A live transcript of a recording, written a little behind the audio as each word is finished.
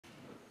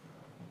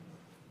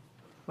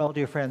Well,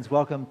 dear friends,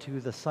 welcome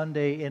to the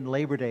Sunday in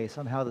Labor Day.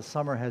 Somehow the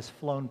summer has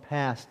flown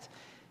past,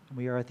 and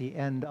we are at the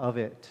end of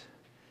it.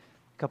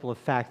 A couple of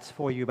facts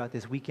for you about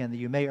this weekend that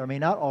you may or may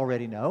not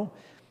already know.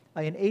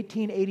 In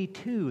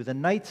 1882, the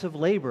Knights of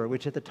Labor,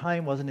 which at the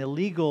time was an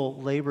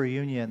illegal labor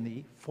union,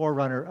 the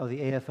forerunner of the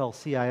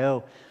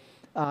AFL-CIO,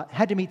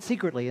 had to meet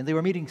secretly, and they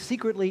were meeting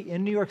secretly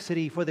in New York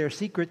City for their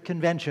secret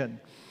convention.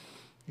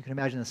 You can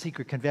imagine the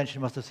secret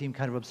convention must have seemed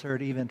kind of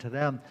absurd even to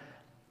them.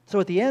 So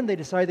at the end, they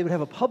decided they would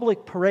have a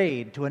public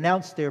parade to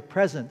announce their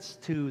presence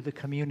to the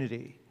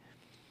community.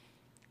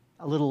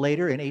 A little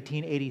later, in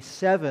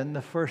 1887,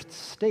 the first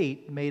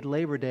state made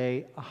Labor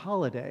Day a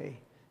holiday.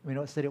 You know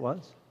what state it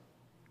was?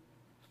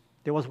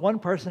 There was one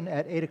person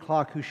at 8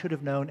 o'clock who should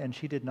have known, and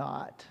she did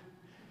not.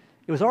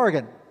 It was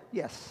Oregon.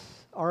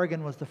 Yes,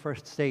 Oregon was the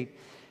first state,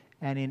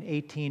 and in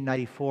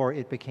 1894,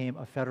 it became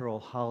a federal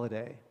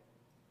holiday.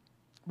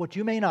 What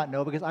you may not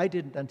know, because I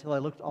didn't until I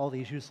looked all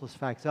these useless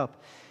facts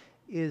up,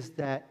 is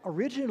that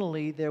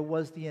originally there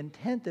was the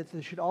intent that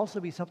there should also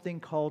be something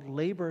called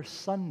Labor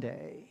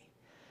Sunday.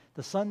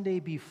 The Sunday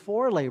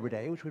before Labor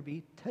Day, which would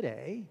be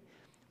today,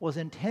 was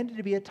intended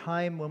to be a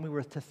time when we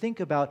were to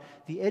think about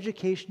the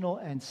educational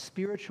and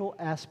spiritual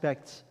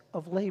aspects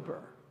of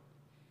labor.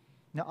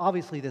 Now,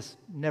 obviously, this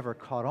never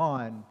caught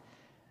on,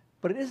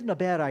 but it isn't a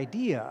bad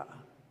idea.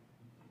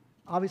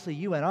 Obviously,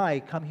 you and I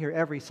come here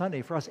every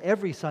Sunday. For us,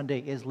 every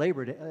Sunday is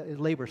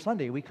Labor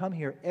Sunday. We come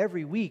here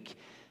every week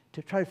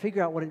to try to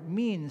figure out what it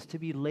means to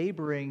be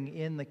laboring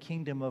in the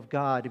kingdom of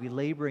God, to be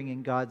laboring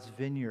in God's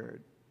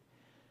vineyard.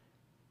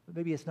 But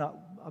maybe it's not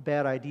a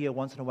bad idea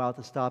once in a while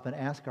to stop and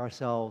ask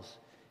ourselves,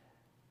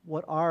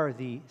 what are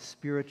the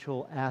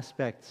spiritual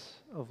aspects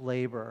of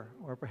labor?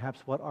 Or perhaps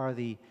what are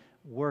the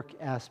work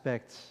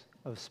aspects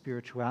of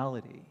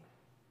spirituality?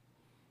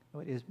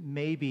 It is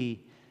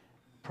maybe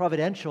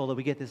providential that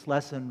we get this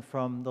lesson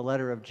from the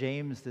letter of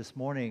James this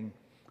morning,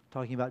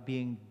 talking about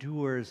being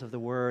doers of the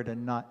word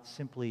and not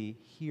simply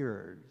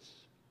hearers.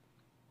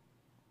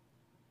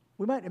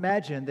 We might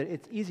imagine that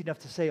it's easy enough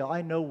to say, oh,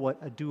 I know what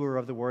a doer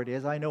of the word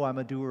is. I know I'm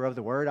a doer of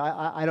the word.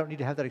 I don't need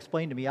to have that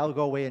explained to me. I'll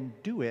go away and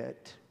do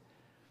it.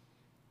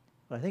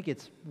 But I think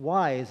it's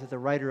wise that the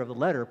writer of the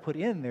letter put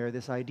in there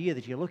this idea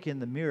that you look in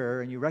the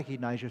mirror and you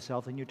recognize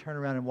yourself and you turn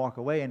around and walk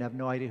away and have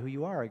no idea who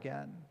you are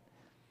again.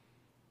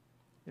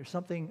 There's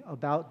something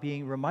about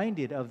being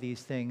reminded of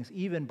these things,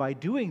 even by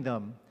doing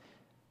them,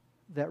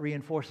 that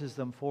reinforces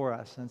them for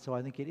us. And so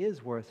I think it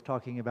is worth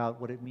talking about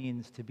what it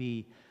means to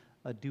be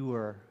a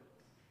doer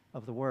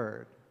of the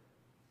word.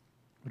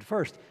 But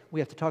first, we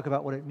have to talk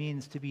about what it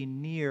means to be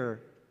near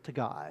to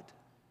God.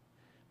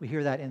 We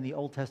hear that in the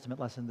Old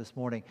Testament lesson this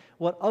morning.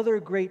 What other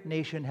great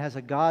nation has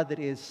a God that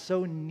is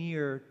so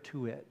near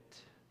to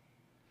it?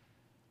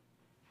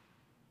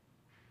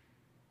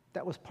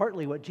 That was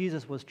partly what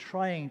Jesus was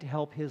trying to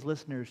help his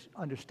listeners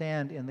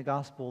understand in the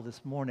gospel this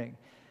morning.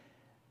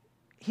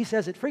 He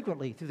says it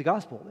frequently through the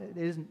gospel. It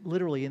isn't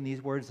literally in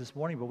these words this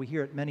morning, but we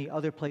hear it many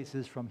other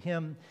places from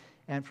him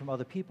and from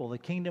other people. The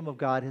kingdom of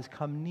God has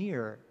come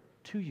near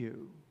to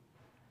you.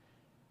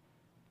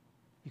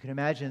 You can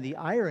imagine the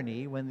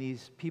irony when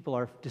these people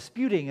are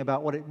disputing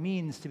about what it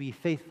means to be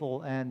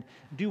faithful and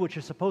do what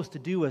you're supposed to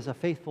do as a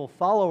faithful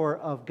follower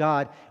of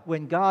God,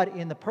 when God,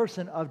 in the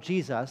person of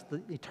Jesus,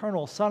 the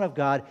eternal Son of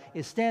God,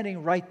 is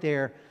standing right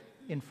there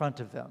in front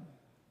of them.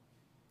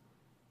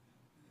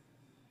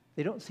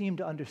 They don't seem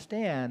to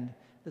understand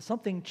that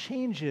something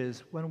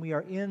changes when we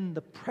are in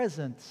the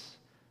presence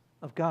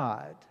of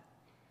God.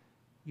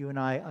 You and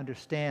I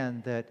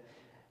understand that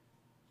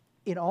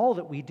in all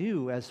that we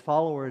do as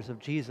followers of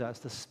Jesus,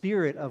 the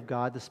Spirit of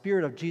God, the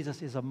Spirit of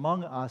Jesus is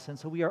among us, and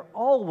so we are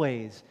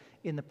always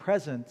in the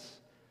presence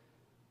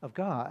of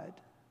God.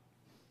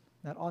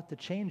 That ought to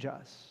change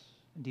us.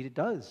 Indeed, it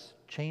does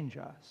change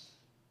us.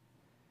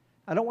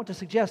 I don't want to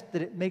suggest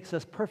that it makes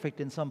us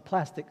perfect in some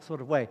plastic sort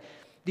of way.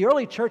 The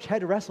early church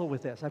had to wrestle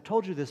with this. I've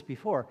told you this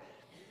before.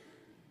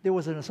 There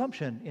was an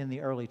assumption in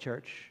the early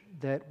church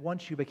that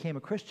once you became a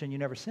Christian, you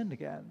never sinned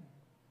again.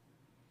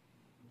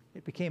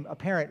 It became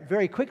apparent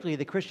very quickly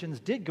that Christians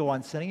did go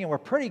on sinning and were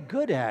pretty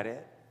good at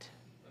it.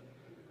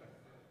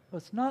 Well,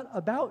 it's not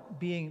about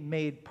being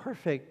made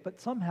perfect,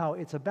 but somehow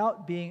it's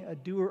about being a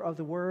doer of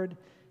the word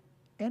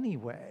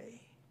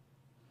anyway.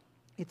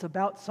 It's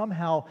about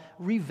somehow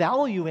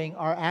revaluing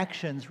our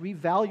actions,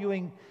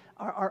 revaluing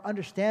our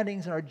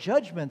understandings and our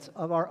judgments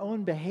of our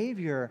own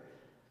behavior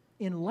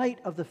in light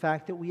of the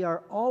fact that we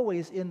are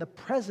always in the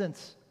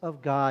presence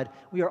of God.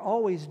 We are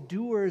always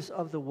doers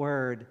of the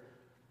word.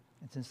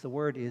 And since the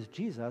word is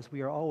Jesus, we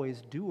are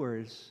always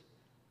doers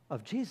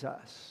of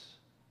Jesus.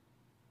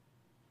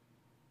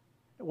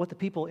 What the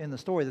people in the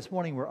story this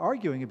morning were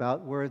arguing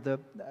about were the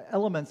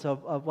elements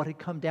of what had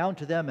come down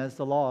to them as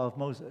the law of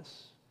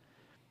Moses.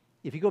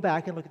 If you go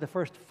back and look at the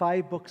first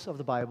 5 books of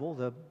the Bible,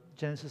 the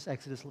Genesis,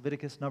 Exodus,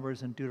 Leviticus,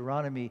 Numbers, and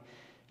Deuteronomy,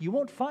 you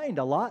won't find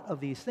a lot of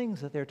these things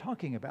that they're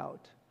talking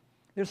about.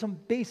 There's some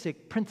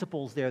basic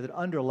principles there that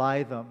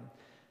underlie them.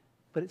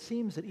 But it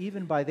seems that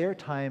even by their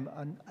time,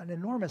 an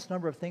enormous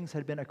number of things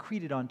had been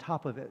accreted on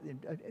top of it.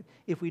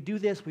 If we do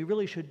this, we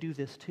really should do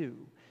this too.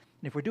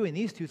 And if we're doing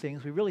these two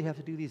things, we really have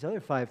to do these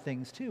other 5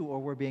 things too, or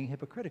we're being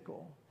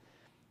hypocritical.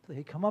 So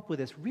they come up with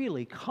this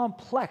really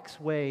complex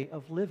way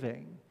of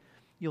living.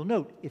 You'll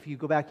note, if you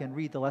go back and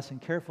read the lesson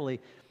carefully,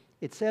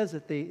 it says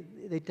that they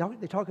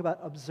talk about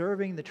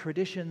observing the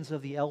traditions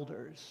of the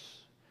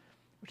elders,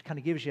 which kind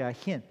of gives you a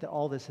hint that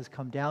all this has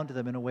come down to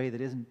them in a way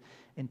that isn't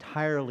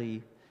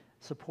entirely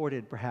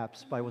supported,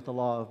 perhaps, by what the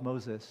law of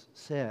Moses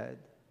said.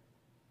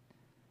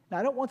 Now,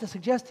 I don't want to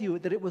suggest to you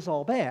that it was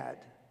all bad.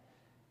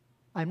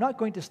 I'm not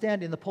going to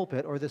stand in the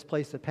pulpit, or this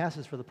place that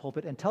passes for the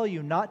pulpit, and tell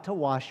you not to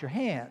wash your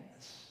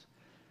hands.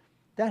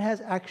 That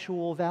has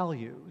actual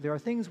value. There are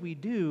things we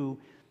do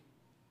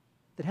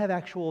that have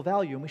actual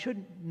value, and we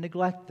shouldn't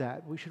neglect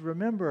that. We should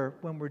remember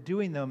when we're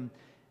doing them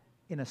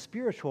in a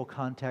spiritual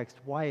context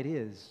why it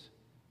is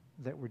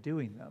that we're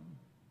doing them.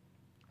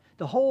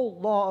 The whole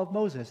law of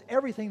Moses,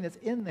 everything that's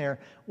in there,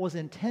 was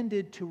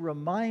intended to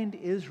remind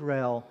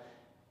Israel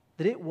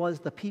that it was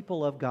the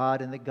people of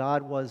God and that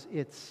God was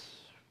its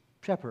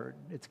shepherd,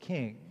 its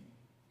king.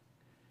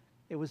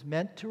 It was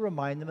meant to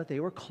remind them that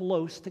they were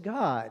close to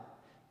God,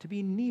 to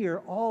be near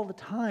all the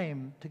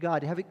time to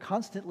God, to have it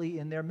constantly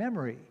in their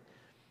memory.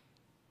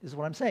 This is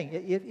what I'm saying.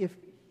 If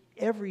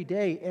every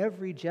day,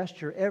 every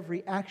gesture,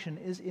 every action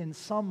is in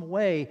some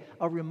way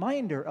a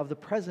reminder of the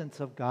presence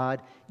of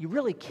God, you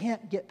really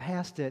can't get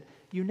past it.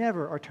 You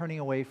never are turning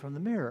away from the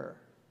mirror.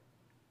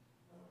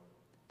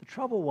 The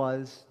trouble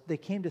was they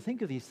came to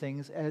think of these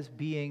things as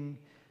being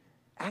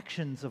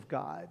actions of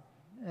God,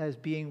 as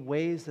being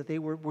ways that they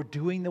were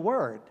doing the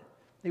Word.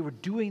 They were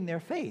doing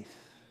their faith.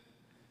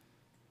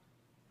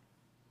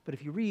 But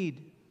if you read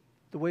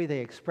the way they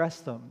express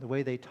them, the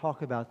way they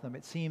talk about them,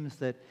 it seems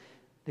that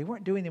they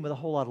weren't doing them with a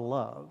whole lot of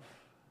love.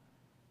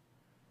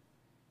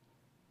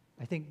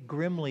 I think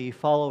grimly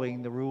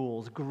following the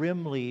rules,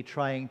 grimly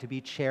trying to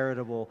be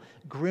charitable,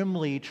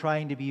 grimly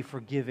trying to be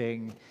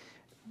forgiving,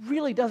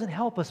 really doesn't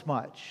help us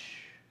much.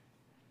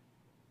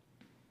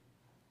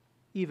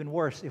 Even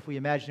worse, if we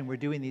imagine we're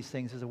doing these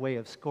things as a way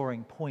of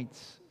scoring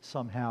points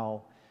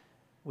somehow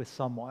with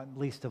someone,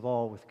 least of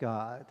all with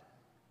God.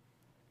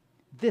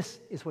 This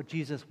is what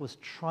Jesus was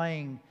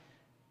trying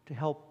to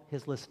help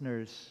his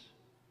listeners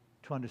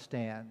to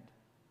understand,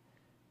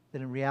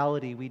 that in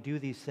reality we do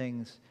these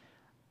things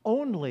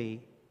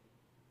only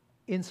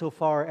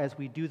insofar as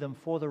we do them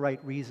for the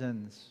right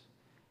reasons,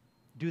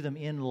 do them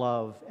in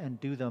love, and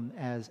do them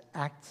as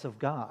acts of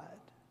God.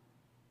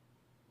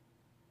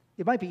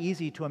 It might be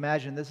easy to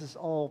imagine this is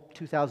all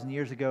 2,000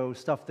 years ago,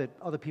 stuff that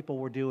other people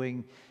were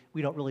doing.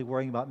 We don't really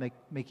worry about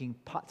making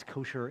pots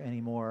kosher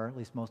anymore, at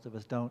least most of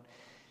us don't.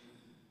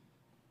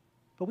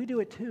 But we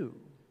do it too.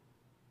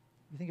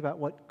 You think about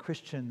what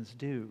Christians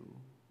do,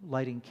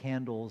 lighting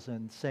candles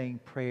and saying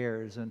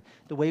prayers, and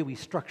the way we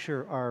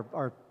structure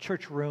our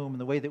church room, and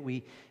the way that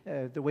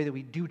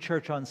we do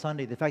church on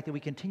Sunday, the fact that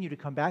we continue to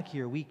come back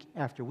here week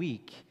after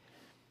week.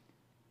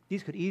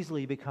 These could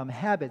easily become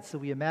habits that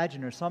we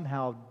imagine are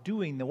somehow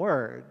doing the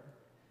Word.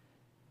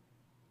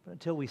 But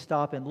until we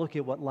stop and look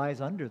at what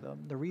lies under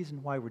them, the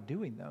reason why we're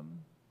doing them,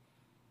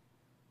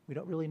 we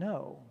don't really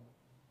know.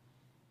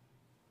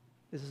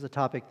 This is a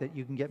topic that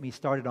you can get me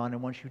started on,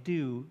 and once you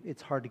do,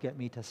 it's hard to get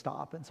me to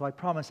stop. And so I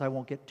promise I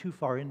won't get too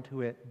far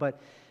into it,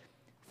 but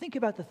think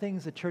about the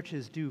things that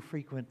churches do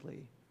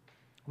frequently.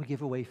 We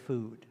give away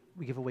food.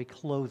 We give away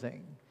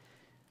clothing.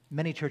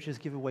 Many churches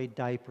give away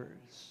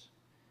diapers.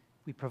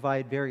 We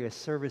provide various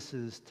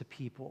services to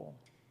people.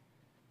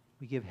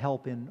 We give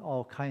help in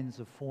all kinds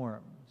of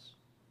forms.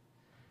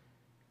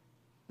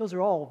 Those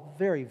are all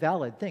very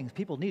valid things.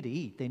 People need to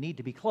eat. They need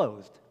to be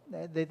clothed.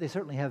 They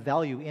certainly have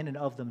value in and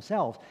of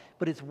themselves.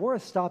 But it's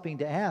worth stopping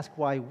to ask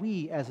why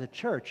we as a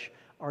church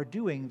are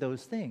doing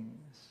those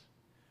things.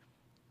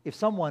 If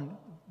someone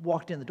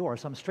walked in the door,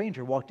 some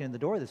stranger walked in the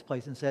door of this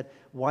place and said,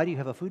 "Why do you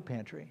have a food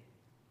pantry?"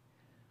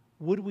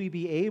 Would we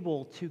be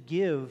able to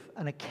give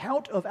an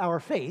account of our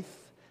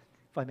faith,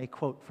 if I may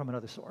quote from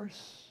another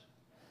source,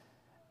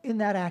 in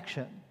that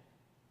action?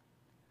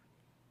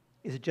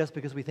 Is it just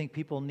because we think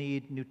people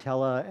need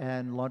Nutella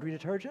and laundry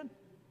detergent?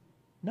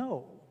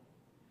 No.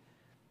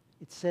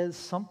 It says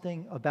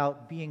something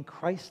about being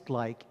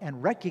Christ-like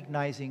and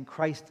recognizing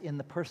Christ in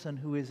the person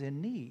who is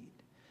in need.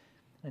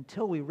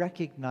 Until we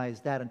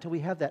recognize that, until we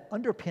have that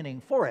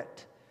underpinning for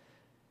it,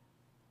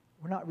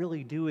 we're not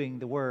really doing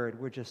the Word,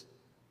 we're just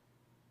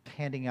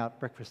handing out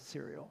breakfast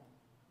cereal.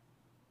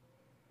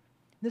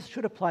 This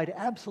should apply to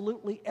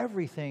absolutely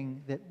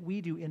everything that we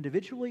do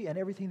individually and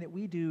everything that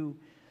we do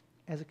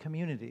as a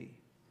community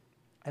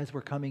as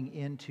we're coming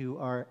into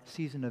our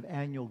season of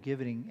annual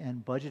giving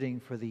and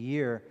budgeting for the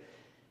year.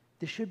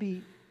 This should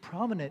be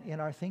prominent in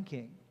our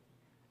thinking.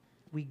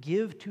 We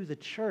give to the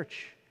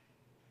church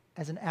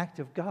as an act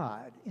of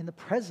God, in the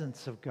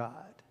presence of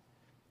God.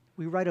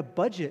 We write a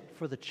budget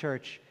for the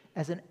church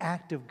as an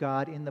act of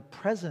God, in the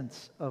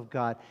presence of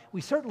God.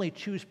 We certainly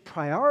choose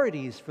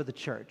priorities for the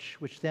church,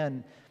 which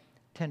then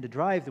tend to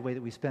drive the way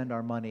that we spend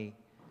our money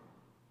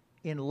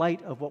in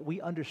light of what we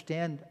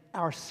understand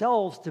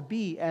ourselves to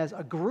be as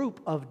a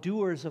group of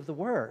doers of the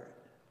word.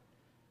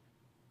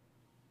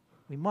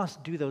 We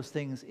must do those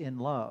things in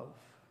love.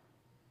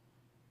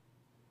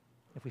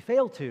 If we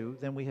fail to,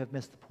 then we have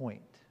missed the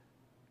point.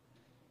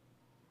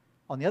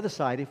 On the other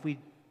side, if we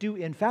do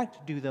in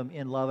fact do them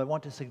in love, I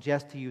want to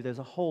suggest to you there's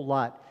a whole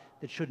lot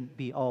that shouldn't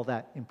be all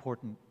that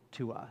important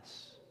to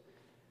us.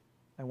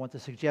 I want to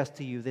suggest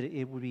to you that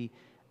it would be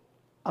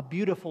a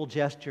beautiful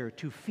gesture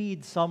to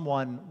feed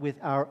someone with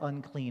our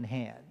unclean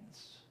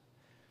hands.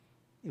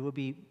 It would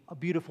be a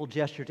beautiful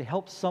gesture to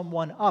help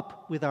someone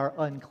up with our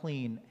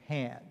unclean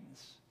hands.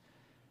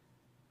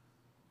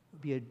 It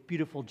would be a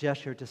beautiful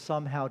gesture to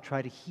somehow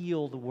try to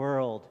heal the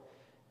world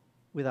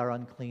with our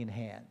unclean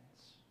hands.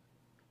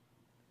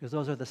 Because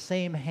those are the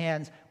same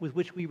hands with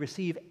which we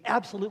receive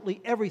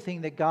absolutely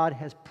everything that God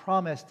has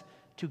promised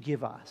to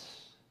give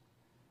us.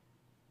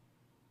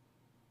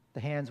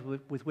 The hands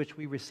with which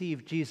we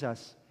receive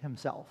Jesus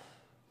himself.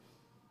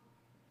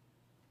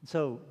 And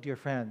so, dear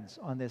friends,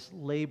 on this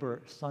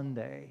Labor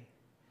Sunday,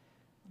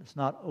 let's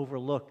not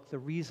overlook the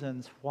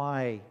reasons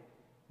why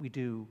we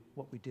do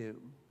what we do.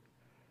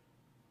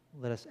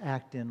 Let us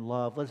act in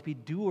love. Let us be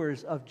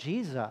doers of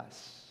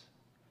Jesus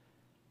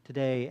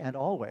today and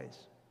always.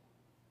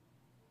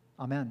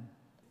 Amen.